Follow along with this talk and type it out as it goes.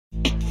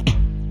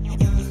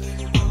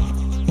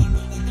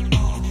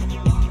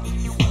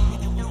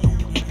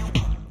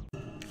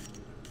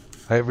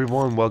Hi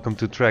everyone, welcome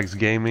to Trax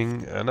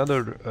Gaming.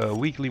 Another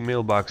weekly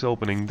mailbox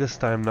opening, this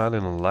time not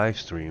in a live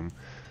stream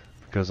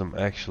because I'm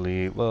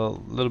actually,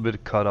 well, a little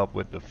bit caught up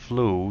with the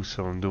flu,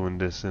 so I'm doing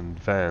this in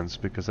advance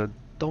because I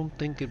don't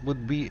think it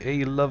would be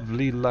a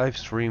lovely live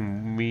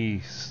stream,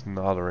 me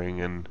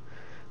snottering and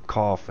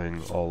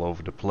coughing all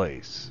over the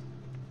place.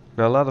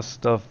 Now a lot of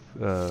stuff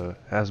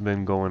has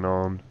been going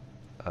on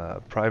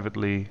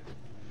privately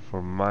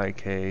for my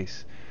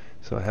case,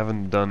 so I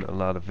haven't done a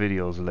lot of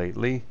videos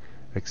lately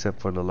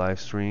except for the live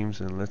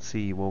streams. And let's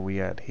see what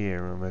we at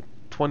here. I'm at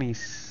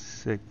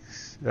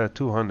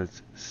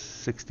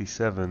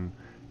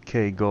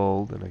 267k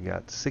gold, and I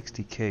got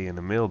 60k in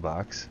the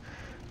mailbox.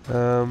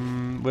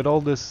 With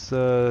all this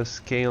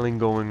scaling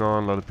going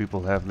on, a lot of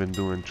people have been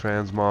doing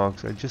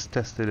transmogs. I just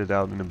tested it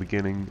out in the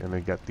beginning, and I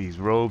got these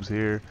robes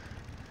here.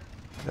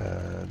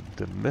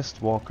 The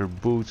Mistwalker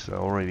boots I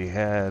already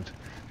had,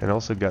 and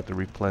also got the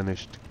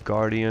replenished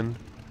Guardian,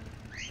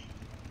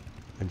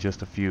 and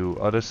just a few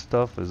other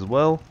stuff as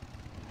well,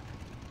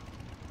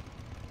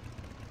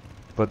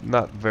 but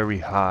not very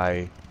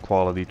high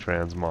quality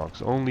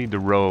transmogs. Only the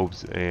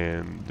robes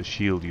and the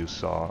shield you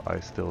saw I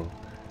still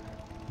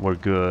were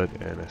good,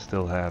 and I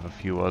still have a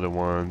few other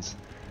ones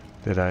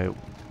that I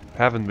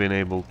haven't been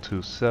able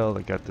to sell.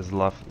 I got this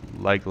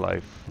Like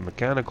Life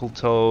mechanical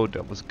toad,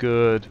 that was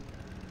good,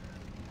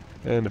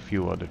 and a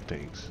few other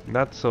things.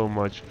 Not so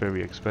much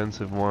very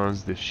expensive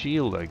ones. The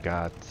shield I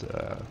got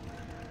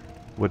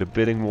with a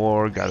bidding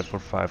war, got it for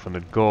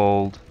 500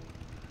 gold.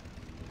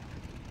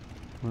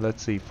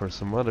 Let's see for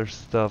some other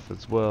stuff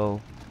as well.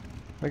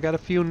 I got a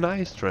few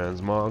nice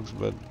transmogs,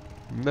 but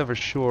I'm never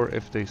sure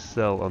if they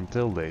sell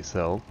until they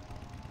sell.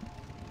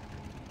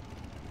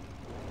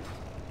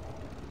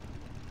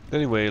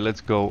 Anyway,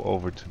 let's go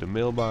over to the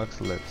mailbox.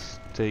 Let's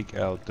take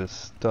out this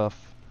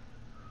stuff.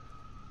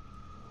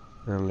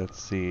 And let's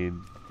see.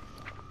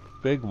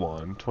 Big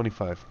one,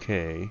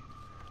 25k.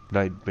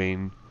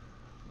 Nightbane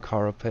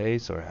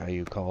Carapace, or how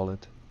you call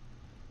it.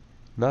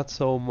 Not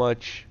so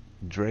much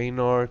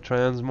Draenor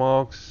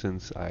transmogs,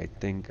 since I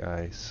think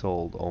I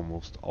sold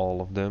almost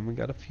all of them. We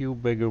got a few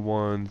bigger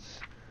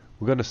ones.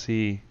 We're gonna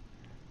see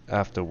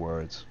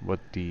afterwards what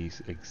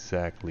these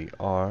exactly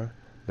are.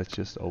 Let's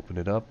just open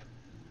it up.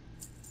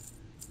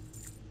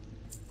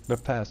 I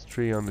passed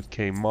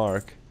 300k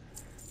mark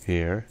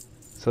here,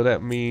 so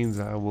that means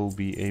I will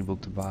be able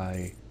to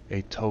buy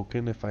a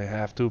token if I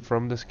have to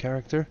from this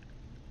character.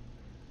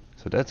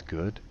 So that's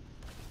good.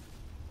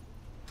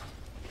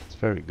 It's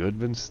very good.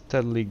 Been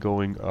steadily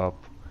going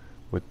up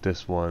with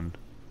this one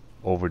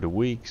over the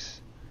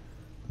weeks.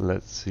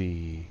 Let's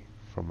see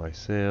from my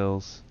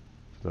sales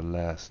for the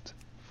last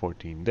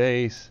 14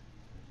 days.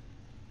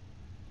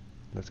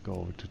 Let's go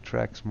over to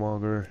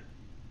Traxmogger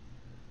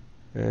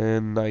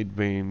and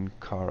Nightbane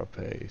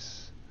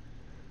Carapace.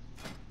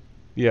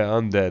 Yeah,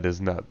 Undead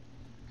is not,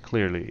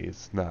 clearly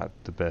it's not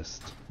the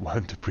best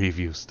one to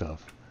preview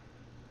stuff.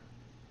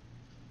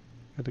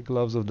 Got the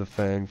Gloves of the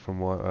Fang from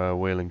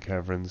Wailing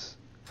Caverns.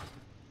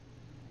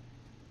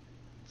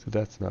 So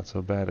that's not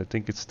so bad. I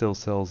think it still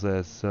sells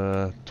as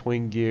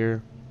twin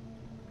gear.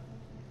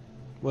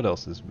 What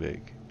else is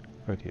big?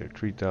 Right here,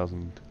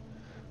 3,000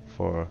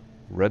 for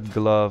red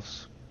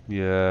gloves.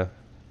 Yeah,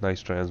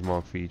 nice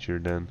transmog feature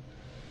then.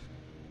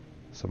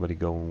 Somebody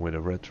going with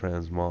a red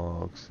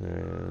transmogs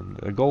and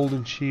a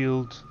golden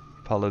shield,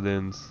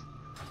 paladins.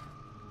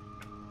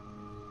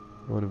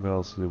 What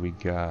else do we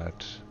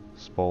got?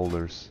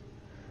 Spolders.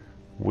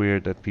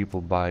 Weird that people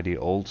buy the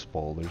old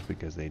spolders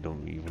because they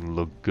don't even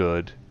look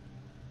good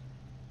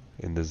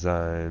in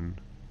design.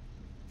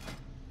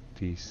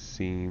 These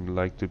seem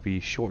like to be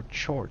short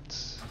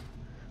shorts,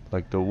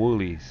 like the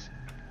woolies.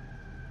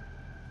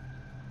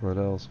 What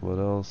else? What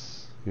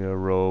else? Yeah,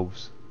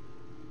 robes.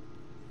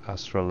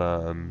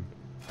 Astralan.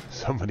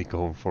 Somebody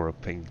going for a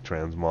pink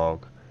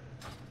transmog.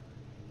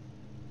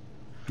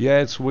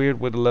 Yeah, it's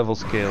weird with the level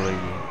scaling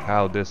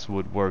how this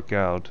would work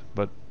out,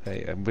 but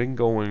hey, I've been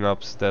going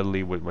up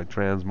steadily with my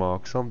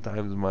transmog.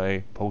 Sometimes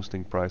my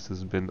posting price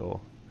has been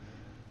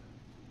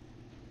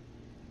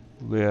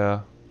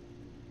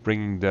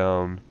bringing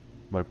down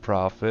my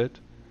profit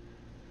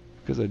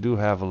because I do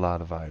have a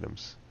lot of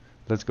items.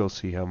 Let's go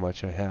see how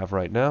much I have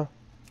right now.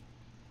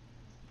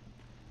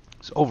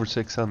 It's over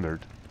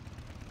 600,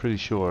 pretty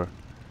sure.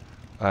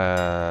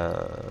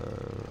 A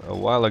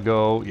while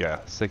ago,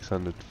 yeah,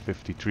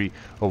 653.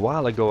 A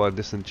while ago I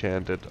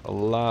disenchanted a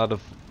lot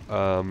of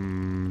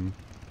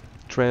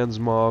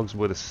transmogs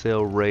with a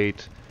sale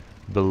rate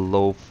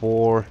below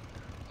 4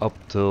 up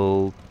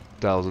till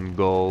 1000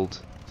 gold.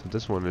 So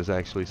this one is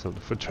actually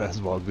something for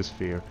transmog the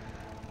sphere.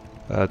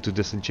 To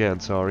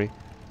disenchant, sorry.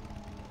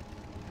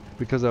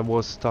 Because I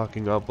was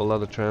stocking up a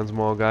lot of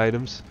transmog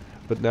items,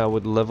 but now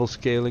with level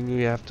scaling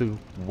you have to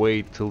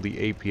wait till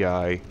the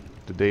API,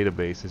 the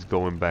database, is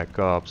going back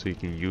up so you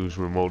can use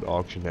remote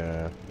auction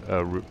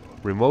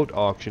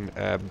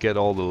app, get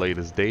all the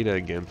latest data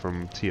again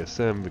from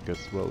TSM, because,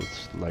 well,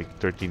 it's like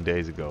 13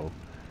 days ago.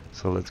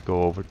 So let's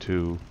go over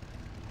to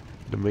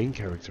the main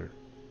character.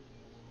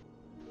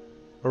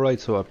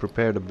 Alright, so I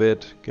prepared a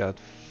bit, got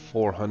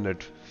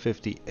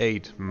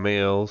 458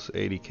 males,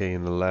 80k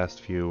in the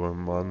last few.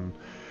 I'm on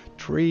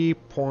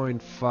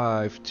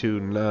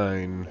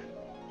 3.529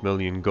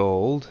 million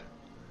gold.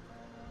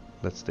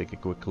 Let's take a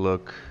quick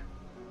look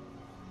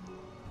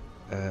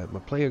at my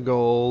player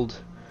gold.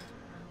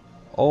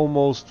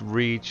 Almost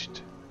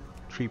reached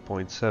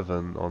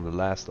 3.7 on the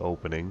last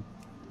opening.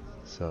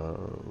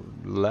 So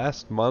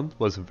last month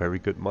was a very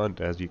good month,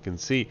 as you can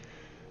see.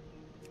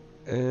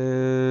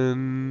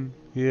 And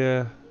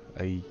yeah,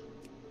 I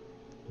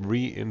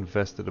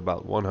reinvested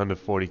about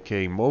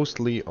 140k,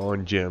 mostly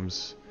on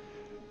gems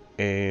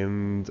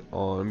and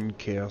on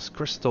chaos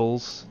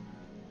crystals.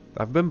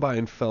 I've been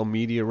buying fell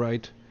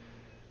meteorite.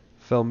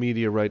 Fell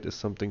meteorite is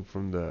something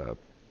from the, I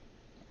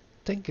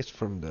think it's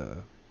from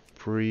the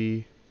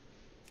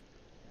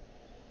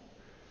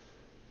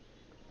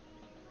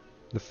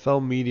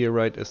fell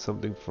meteorite is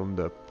something from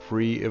the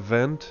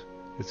pre-event.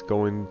 It's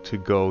going to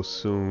go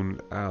soon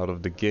out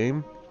of the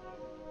game,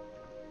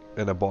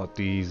 and I bought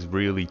these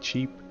really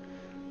cheap.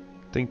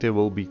 I think they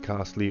will be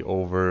costly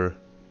over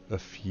a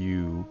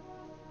few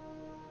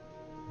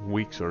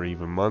weeks or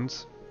even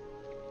months,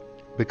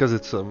 because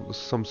it's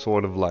some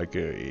sort of like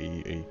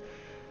a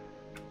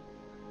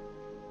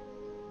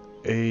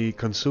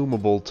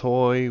consumable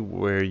toy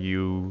where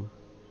you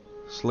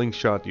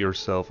slingshot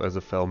yourself as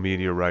a fell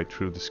meteorite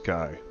through the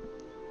sky.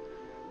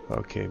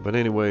 Okay, but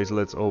anyways,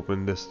 let's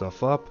open this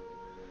stuff up.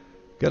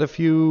 Got a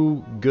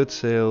few good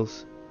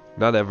sales.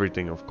 Not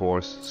everything, of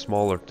course,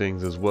 smaller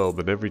things as well,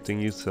 but everything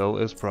you sell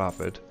is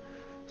profit.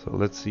 So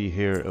let's see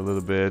here a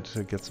little bit.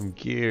 I got some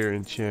gear,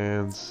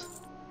 enchants,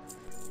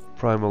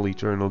 primal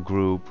eternal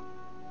group.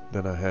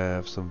 Then I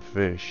have some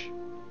fish,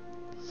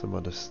 some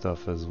other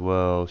stuff as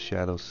well.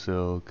 Shadow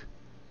silk,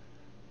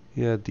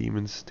 yeah,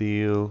 demon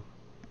steel,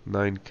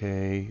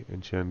 9k,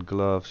 enchant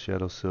gloves,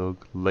 shadow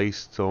silk, lace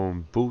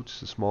stone boots,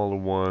 the smaller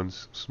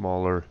ones,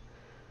 smaller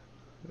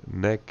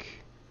neck.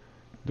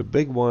 The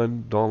big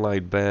one,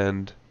 Dawnlight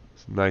band,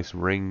 it's a nice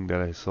ring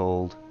that I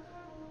sold.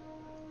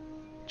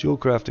 Jewel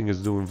crafting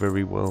is doing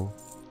very well.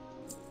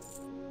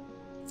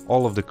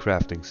 All of the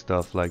crafting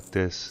stuff like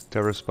this,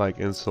 Terra Spike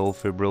and Soul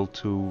Fibril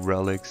 2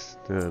 relics,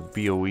 the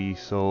BOE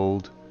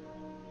sold.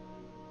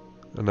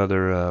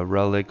 Another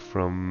relic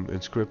from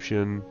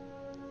Inscription.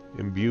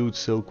 Imbued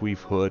Silkweave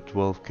Hood,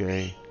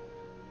 12k.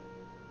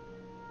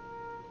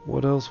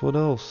 What else? What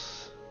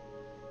else?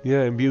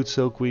 Yeah, Imbued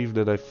Silkweave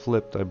that I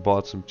flipped. I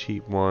bought some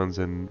cheap ones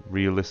and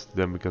relisted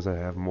them because I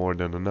have more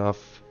than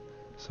enough.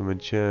 Some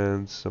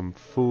enchants, some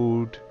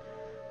food.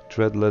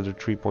 Dread Leather,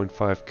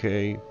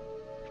 3.5k.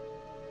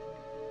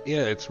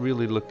 Yeah, it's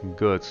really looking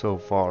good so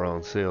far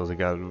on sales. I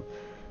got a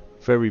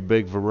very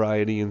big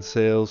variety in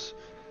sales.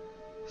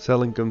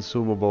 Selling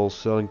consumables,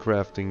 selling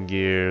crafting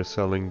gear,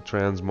 selling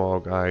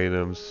transmog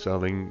items,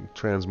 selling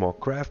transmog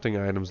crafting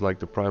items like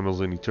the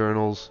primals and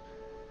eternals.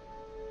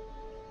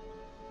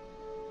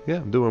 Yeah,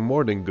 I'm doing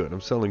more than good.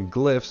 I'm selling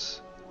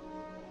glyphs,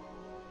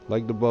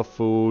 like the buff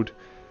food,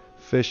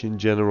 fish in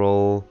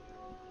general.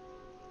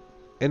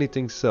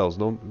 Anything sells.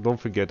 Don't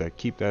forget that.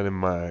 Keep that in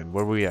mind.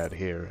 Where we at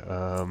here?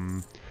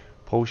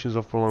 Potions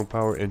of prolonged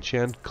power,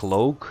 enchant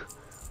cloak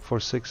for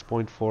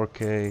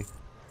 6.4k.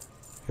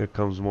 Here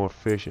comes more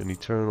fish and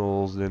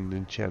eternals, then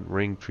enchant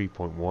ring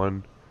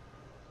 3.1,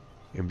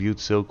 imbued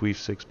silkweave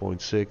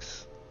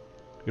 6.6,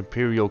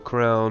 imperial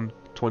crown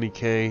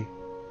 20k.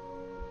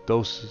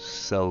 Those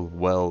sell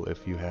well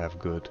if you have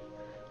good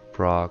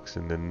procs.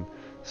 And then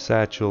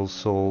satchels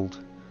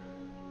sold,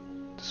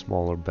 the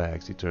smaller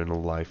bags,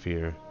 eternal life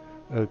here.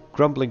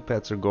 Grumbling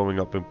pets are going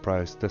up in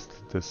price. That's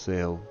the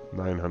sale,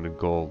 900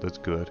 gold. That's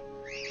good.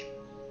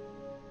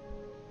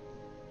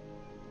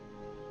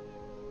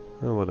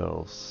 And what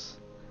else?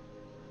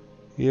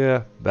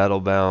 Yeah,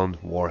 Battlebound,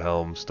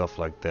 Warhelm, stuff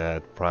like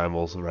that.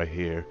 Primals right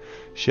here.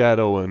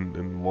 Shadow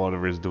and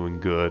Water is doing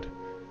good.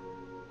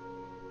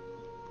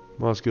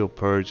 Moskill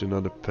Purge,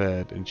 another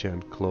pet.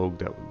 Enchant Cloak,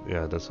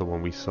 that's the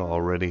one we saw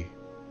already.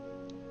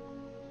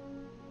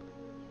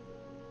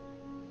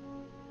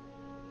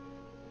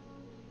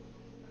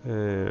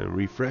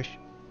 Refresh.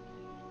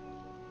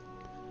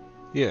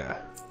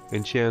 Yeah,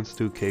 enchants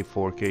 2k,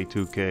 4k,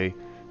 2k.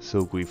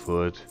 Silkweave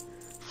Hood.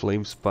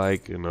 Flame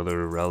Spike,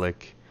 another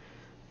relic.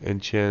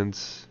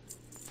 Enchants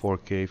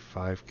 4k,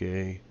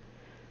 5k.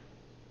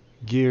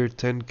 Gear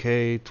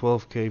 10k,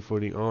 12k for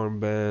the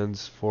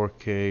armbands,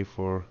 4k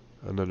for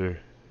another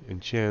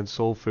enchant.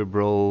 Soul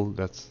Fibril,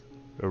 that's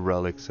a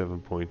relic,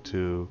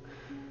 7.2.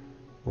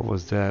 What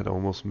was that?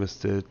 Almost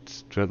missed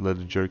it. Dread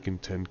Leather Jerkin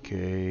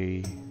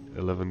 10k,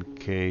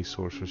 11k.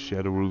 Sorcerer's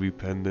Shadow Ruby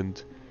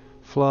Pendant.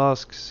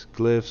 Flasks,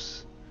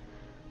 glyphs,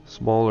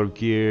 smaller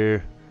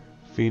gear,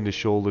 Fiendish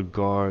Shoulder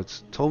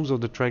Guards. Tomes of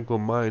the Tranquil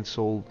Mind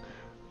sold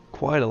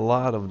quite a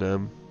lot of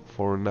them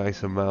for a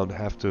nice amount.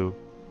 Have to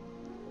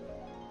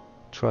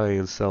try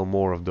and sell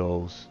more of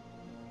those.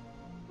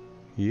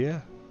 Yeah.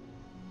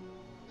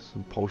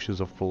 Some potions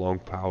of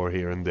prolonged power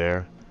here and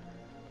there.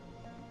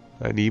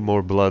 I need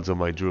more bloods on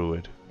my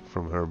druid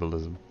from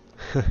herbalism.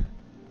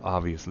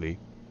 Obviously.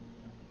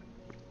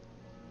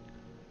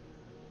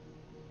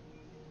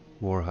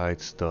 More hide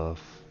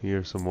stuff.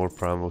 Here's some more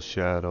Primal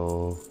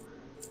Shadow.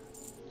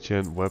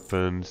 Enchant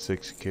Weapon,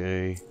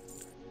 6k.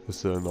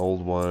 This is an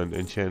old one.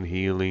 Enchant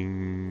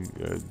Healing,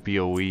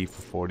 BOE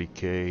for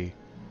 40k.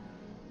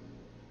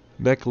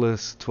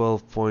 Necklace,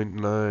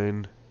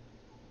 12.9.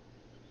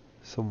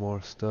 Some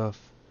more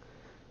stuff.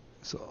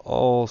 It's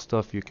all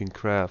stuff you can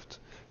craft.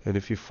 And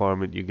if you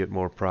farm it, you get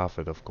more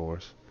profit, of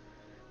course.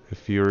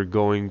 If you're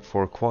going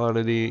for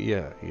quantity,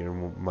 yeah, your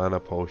mana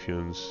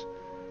potions,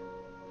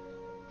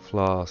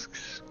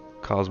 flasks,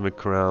 cosmic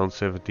crown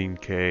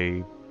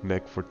 17k,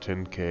 neck for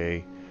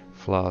 10k,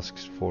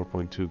 flasks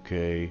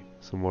 4.2k,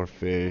 some more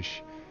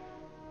fish.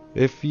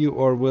 If you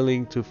are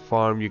willing to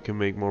farm, you can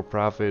make more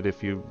profit.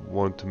 If you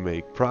want to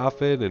make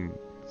profit, and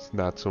it's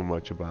not so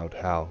much about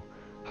how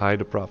high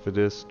the profit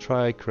is,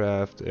 try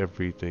craft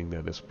everything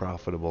that is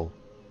profitable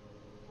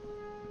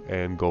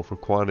and go for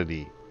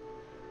quantity.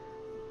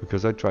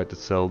 Because I tried to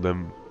sell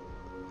them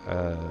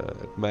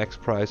at max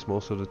price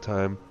most of the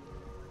time.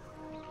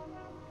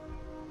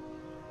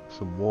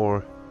 Some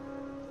more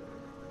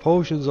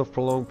potions of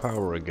prolonged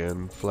power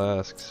again,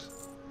 flasks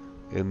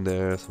in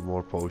there, some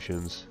more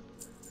potions.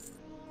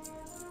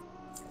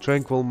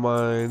 Tranquil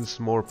Mines,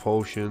 more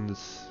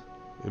potions.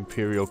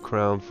 Imperial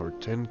Crown for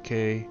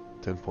 10k,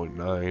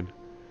 10.9.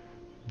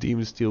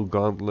 Demon Steel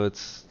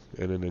Gauntlets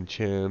and an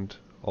enchant,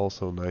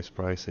 also nice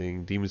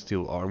pricing. Demon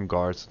Steel Arm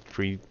Guards,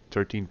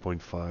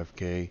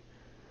 13.5k.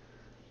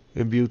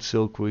 Imbued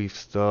Silkweave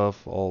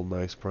stuff, all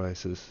nice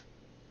prices.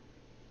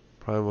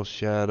 Primal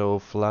Shadow,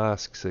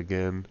 flasks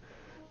again,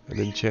 an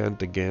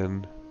enchant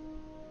again.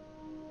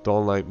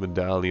 Dawnlight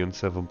Medallion,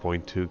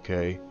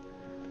 7.2k.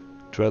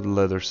 Dread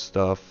Leather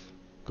stuff,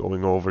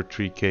 going over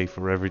 3k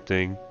for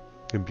everything.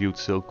 Imbued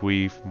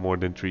Silkweave, more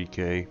than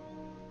 3k.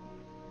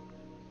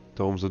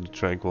 Tomes of the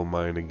Tranquil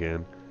Mine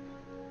again.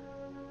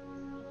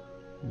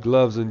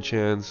 Gloves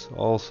enchants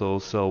also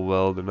sell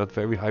well. They're not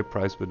very high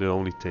priced, but they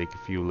only take a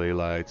few ley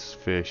lights.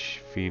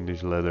 Fish,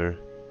 Fiendish Leather.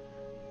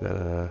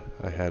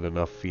 I had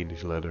enough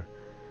Fiendish Leather.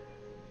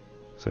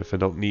 So if I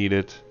don't need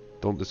it,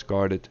 don't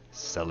discard it,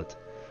 sell it.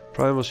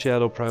 Primal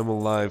Shadow, Primal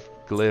Life,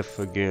 Glyph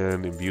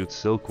again. Imbued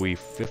Silkweave,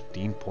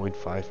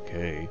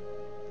 15.5k.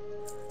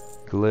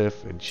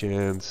 Glyph,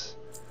 enchants.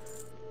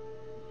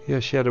 Yeah,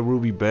 Shadow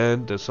Ruby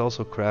Band, that's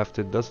also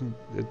crafted.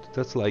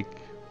 That's like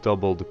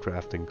double the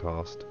crafting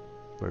cost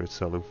where it's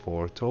selling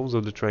for. Tomes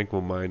of the Tranquil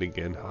Mine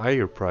again,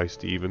 higher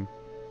priced even.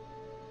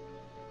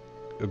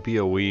 A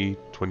BOE,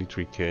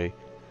 23k.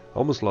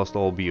 Almost lost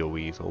all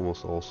BOEs,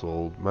 almost all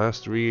sold.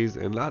 Masteries,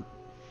 and not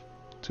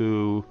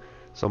to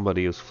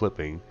somebody who's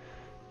flipping.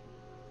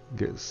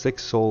 Get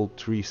 6 sold,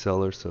 3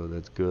 sellers, so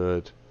that's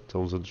good.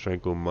 Tomes of the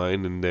Tranquil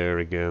Mine in there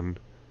again.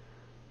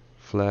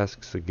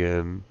 Flasks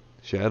again.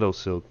 Shadow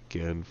Silk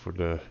again for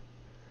the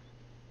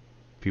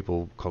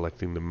people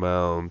collecting the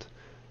mount.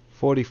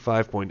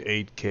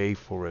 45.8k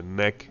for a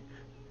neck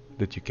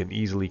that you can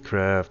easily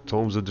craft.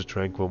 Tomes of the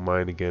Tranquil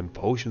Mine again.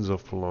 Potions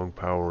of Prolonged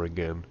Power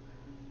again.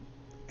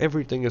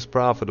 Everything is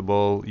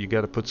profitable. You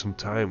gotta put some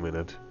time in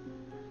it.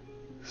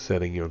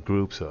 Setting your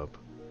groups up.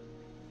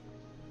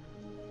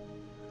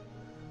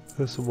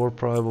 There's some more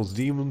primals.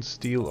 Demon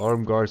Steel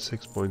Arm Guard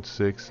 6.6,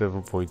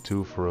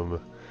 7.2 for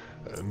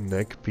a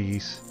neck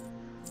piece.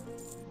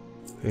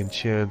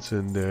 Enchants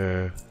in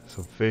there,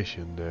 some fish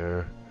in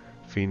there,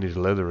 Fiendish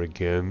Leather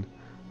again,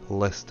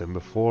 less than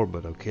before,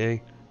 but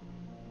okay.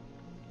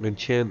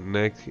 Enchant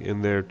neck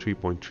in there,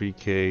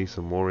 3.3k,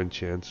 some more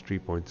enchants,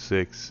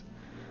 3.6,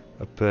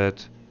 a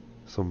pet,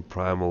 some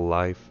Primal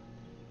Life.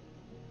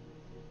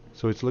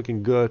 So it's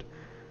looking good.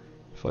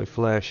 If I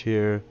flash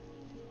here,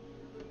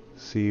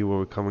 see where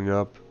we're coming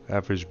up.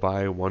 Average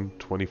buy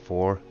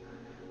 124,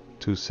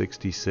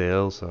 260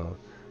 sales, so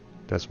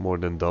that's more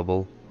than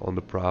double on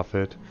the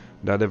profit.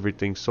 Not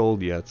everything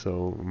sold yet,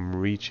 so I'm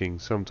reaching.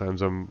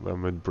 Sometimes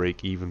I'm at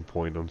break-even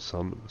point on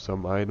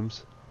some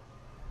items,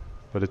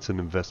 but it's an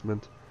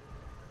investment.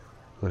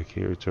 Like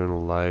here,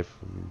 Eternal Life,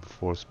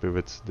 before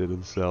Spirits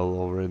didn't sell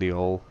already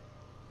all.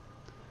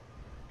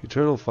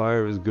 Eternal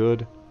Fire is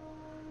good.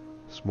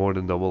 It's more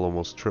than double,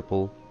 almost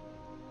triple.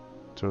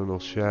 Eternal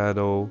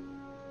Shadow,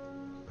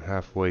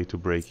 halfway to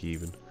break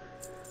even.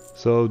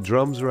 So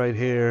drums right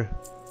here,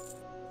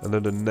 under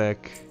the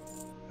neck.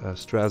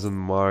 Strazen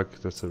Mark,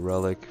 that's a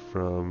relic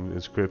from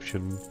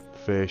Inscription.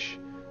 Fish,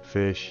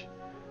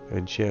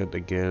 enchant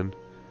again.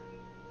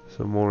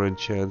 Some more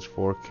enchants,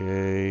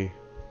 4k.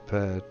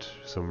 Pet,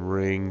 some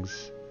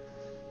rings.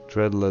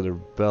 Dread Leather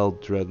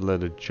Belt, Dread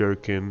Leather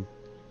Jerkin.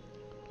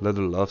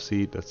 Leather Love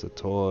Seat, that's a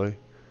toy.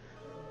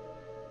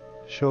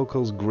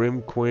 Shokel's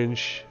Grim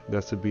Quench,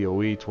 that's a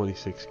BOE,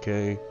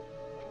 26k.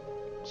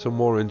 Some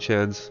more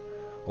enchants,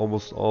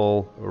 almost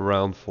all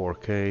around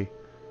 4k.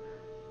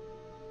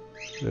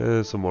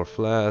 Some more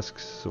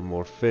flasks, some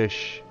more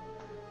fish.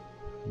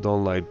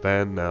 Dawnlight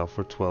Band now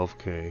for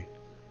 12k.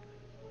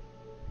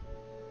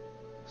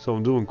 So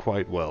I'm doing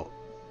quite well.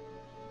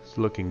 It's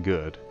looking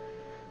good.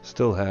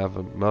 Still have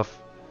enough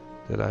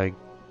that I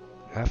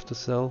have to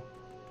sell.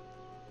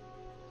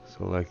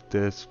 So like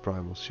this,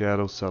 Primal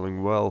Shadow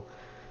selling well.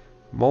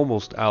 I'm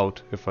almost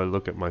out if I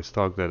look at my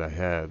stock that I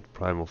had.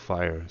 Primal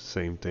Fire,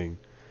 same thing.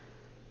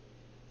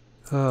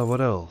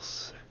 What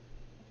else?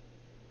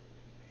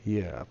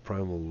 Yeah,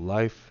 Primal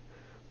Life,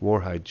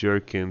 Warhide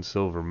Jerkin,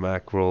 Silver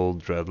Mackerel,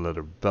 Dread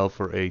Leather Belt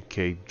for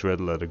 8k, Dread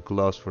Leather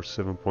Gloves for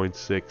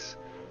 7.6,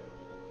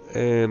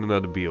 and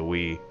another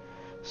BOE.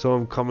 So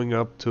I'm coming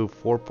up to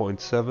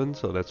 4.7,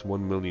 so that's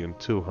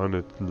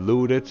 1,200,000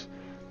 looted.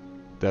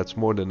 That's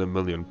more than a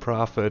million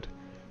profit.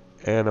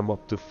 And I'm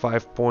up to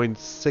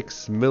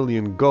 5.6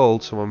 million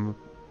gold, so I'm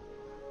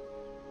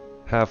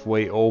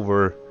halfway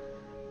over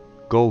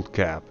gold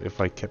cap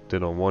if I kept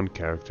it on one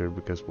character,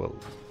 because, well,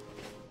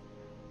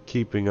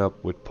 keeping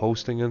up with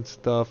posting and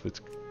stuff,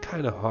 it's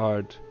kind of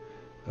hard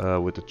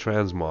with the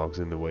transmogs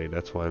in the way.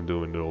 That's why I'm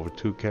doing it over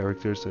 2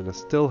 characters, and I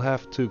still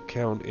have to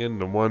count in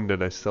the one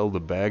that I sell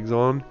the bags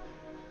on.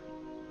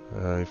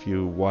 If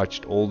you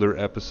watched older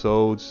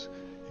episodes,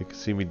 you can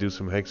see me do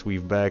some hex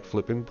weave bag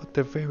flipping, but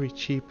they're very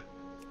cheap.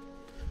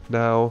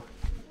 Now,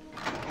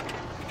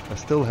 I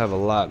still have a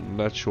lot, I'm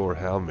not sure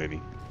how many.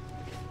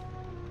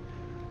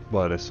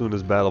 But as soon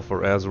as Battle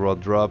for Azeroth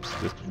drops,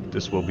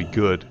 this will be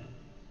good.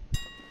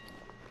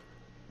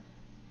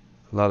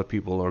 A lot of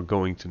people are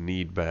going to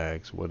need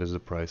bags. What is the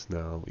price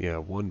now? Yeah,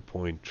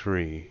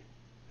 1.3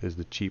 is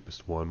the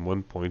cheapest one.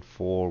 1.4,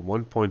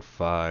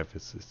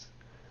 1.5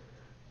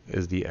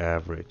 is the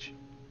average.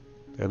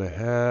 And I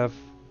have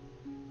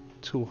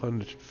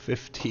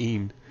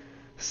 215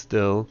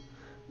 still.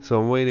 So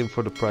I'm waiting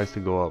for the price to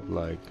go up,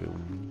 like,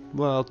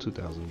 well,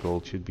 2,000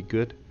 gold should be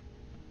good.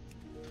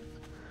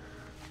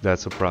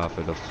 That's a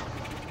profit of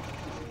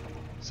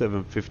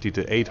 750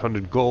 to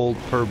 800 gold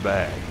per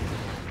bag.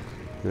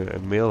 A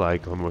mail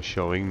icon was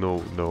showing,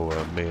 no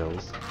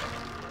mails.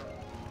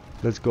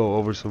 Let's go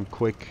over some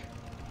quick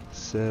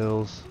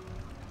sales.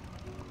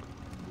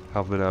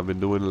 How have I been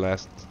doing the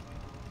last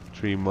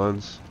 3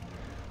 months?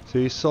 So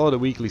you saw the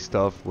weekly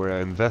stuff where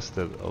I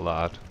invested a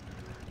lot,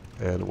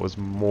 and it was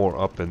more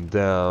up and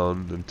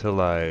down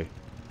until I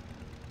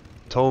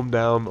toned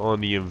down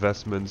on the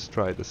investments,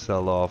 tried to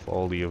sell off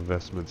all the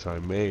investments I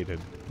made,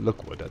 and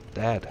look what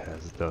that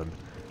has done.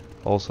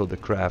 Also the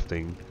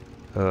crafting.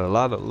 A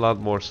lot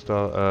more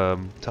stuff,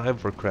 time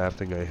for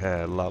crafting I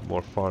had, a lot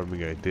more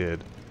farming I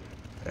did,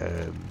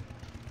 and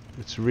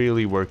it's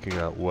really working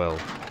out well.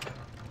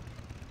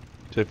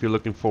 So if you're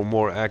looking for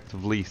more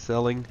actively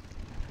selling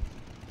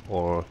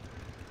or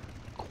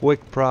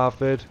quick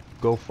profit,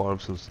 go farm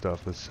some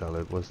stuff and sell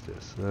it. What's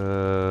this?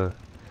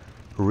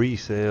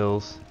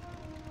 Resales.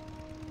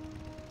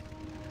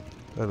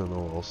 I don't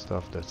know all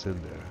stuff that's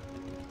in there.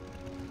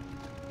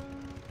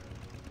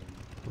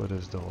 What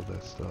is all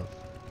that stuff?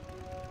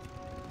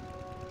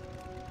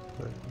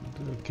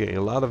 Okay,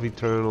 a lot of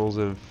Eternals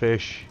and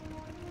fish.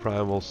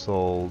 Primal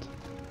sold.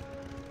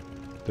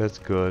 That's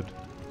good.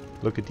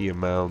 Look at the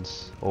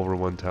amounts. Over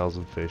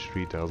 1,000 fish,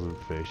 3,000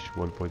 fish,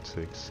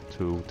 1.6,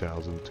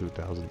 2,000,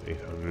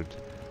 2,800.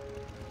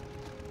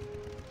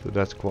 So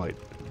that's quite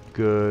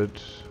good.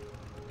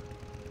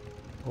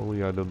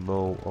 Only I don't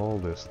know all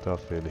this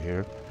stuff in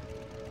here.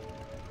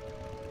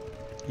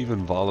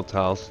 Even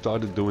volatile.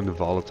 Started doing the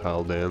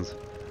volatile dance.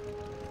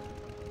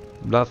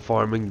 I'm not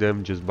farming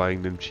them, just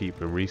buying them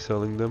cheap and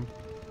reselling them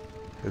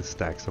in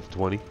stacks of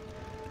 20.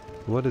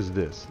 What is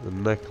this? A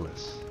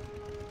necklace.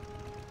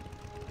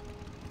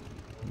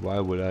 Why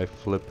would I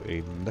flip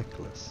a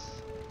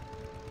necklace?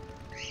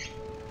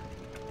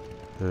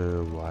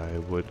 Why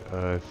would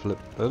I flip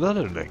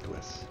another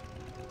necklace?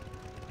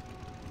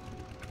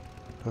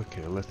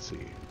 Okay, let's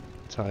see.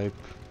 Type,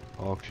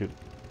 auction.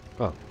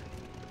 Oh.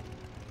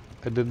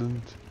 I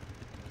didn't.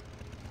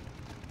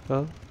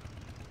 Huh?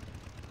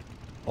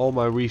 All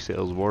my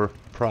resales were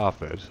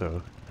profit,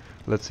 so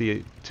let's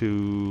see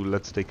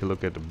let's take a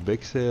look at the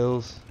big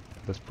sales.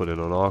 Let's put it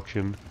on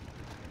auction.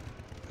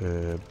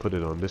 Put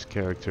it on this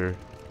character.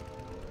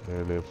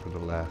 And then for the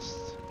last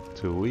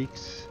 2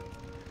 weeks.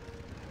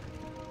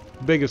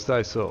 Biggest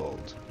I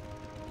sold.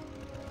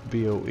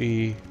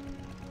 BOE.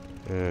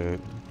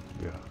 And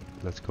yeah,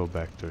 let's go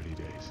back 30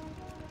 days.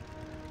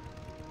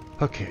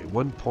 Okay,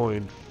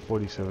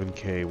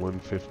 1.47k,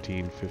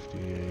 115,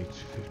 58,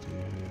 50,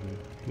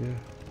 yeah.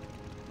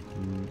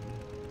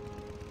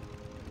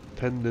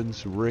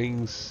 Pendants,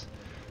 rings,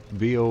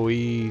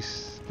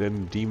 BOEs,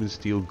 then Demon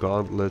Steel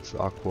gauntlets,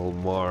 Aqual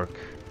Mark,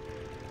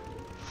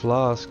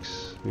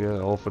 flasks, yeah,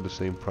 all for the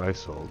same price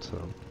sold,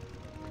 so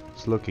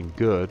it's looking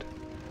good.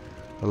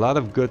 A lot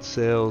of good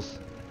sales,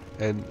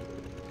 and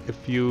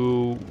if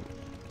you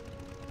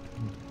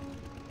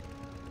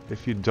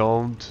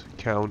don't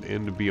count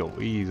in the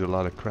BOEs, a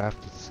lot of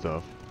crafted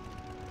stuff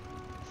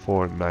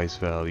for nice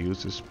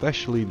values,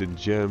 especially the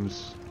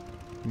gems.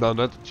 No,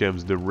 not the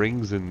gems, the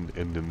rings and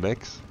the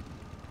necks.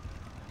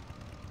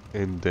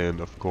 And then,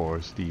 of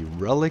course, the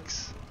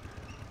relics.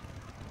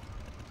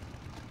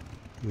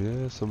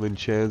 Yeah, some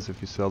enchants,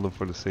 if you sell them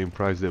for the same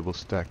price, they will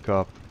stack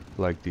up,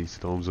 like these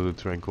Stones of the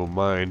Tranquil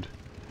Mind.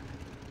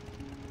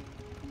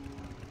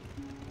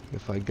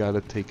 If I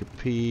gotta take a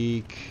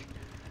peek.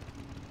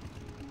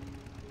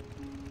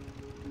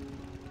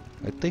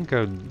 I think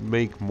I'd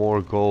make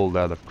more gold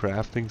out of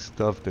crafting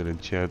stuff than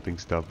enchanting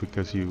stuff,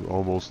 because you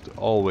almost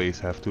always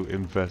have to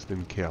invest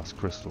in chaos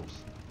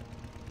crystals.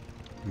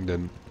 And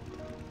then,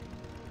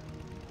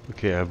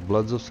 okay, I have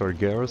Bloods of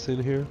Sargeras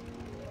in here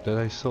that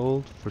I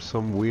sold for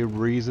some weird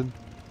reason.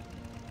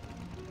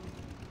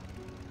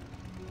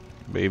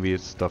 Maybe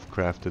it's stuff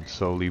crafted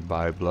solely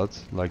by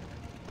Bloods, like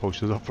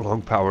potions of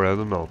prolonged power, I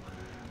don't know.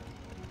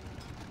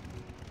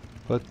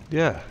 But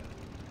yeah,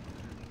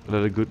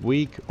 another good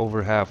week,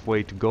 over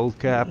halfway to gold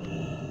cap,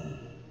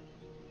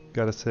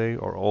 gotta say,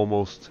 or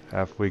almost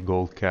halfway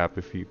gold cap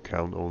if you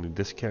count only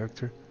this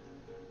character.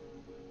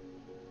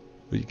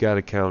 But you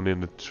gotta count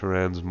in the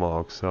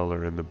transmog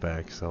seller and the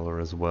back seller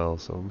as well,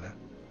 so I'm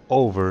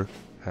over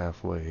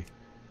halfway.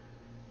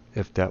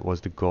 If that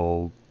was the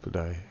goal, but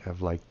I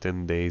have like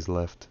 10 days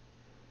left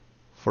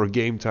for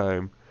game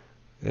time.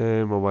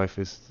 And my wife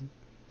is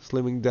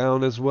slimming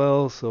down as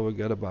well, so I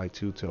gotta buy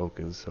 2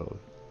 tokens, so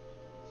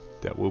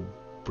that will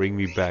bring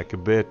me back a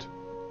bit.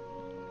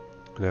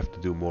 I have to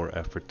do more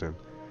effort then.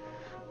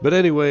 But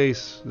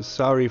anyways,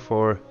 sorry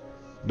for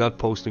not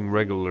posting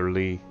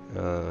regularly.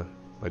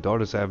 My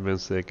daughters have been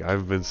sick,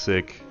 I've been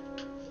sick,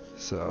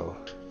 so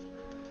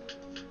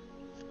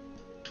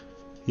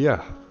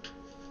yeah,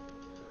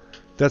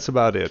 that's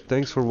about it.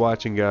 Thanks for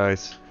watching,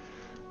 guys.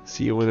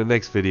 See you in the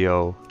next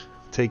video.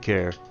 Take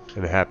care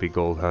and happy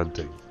gold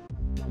hunting.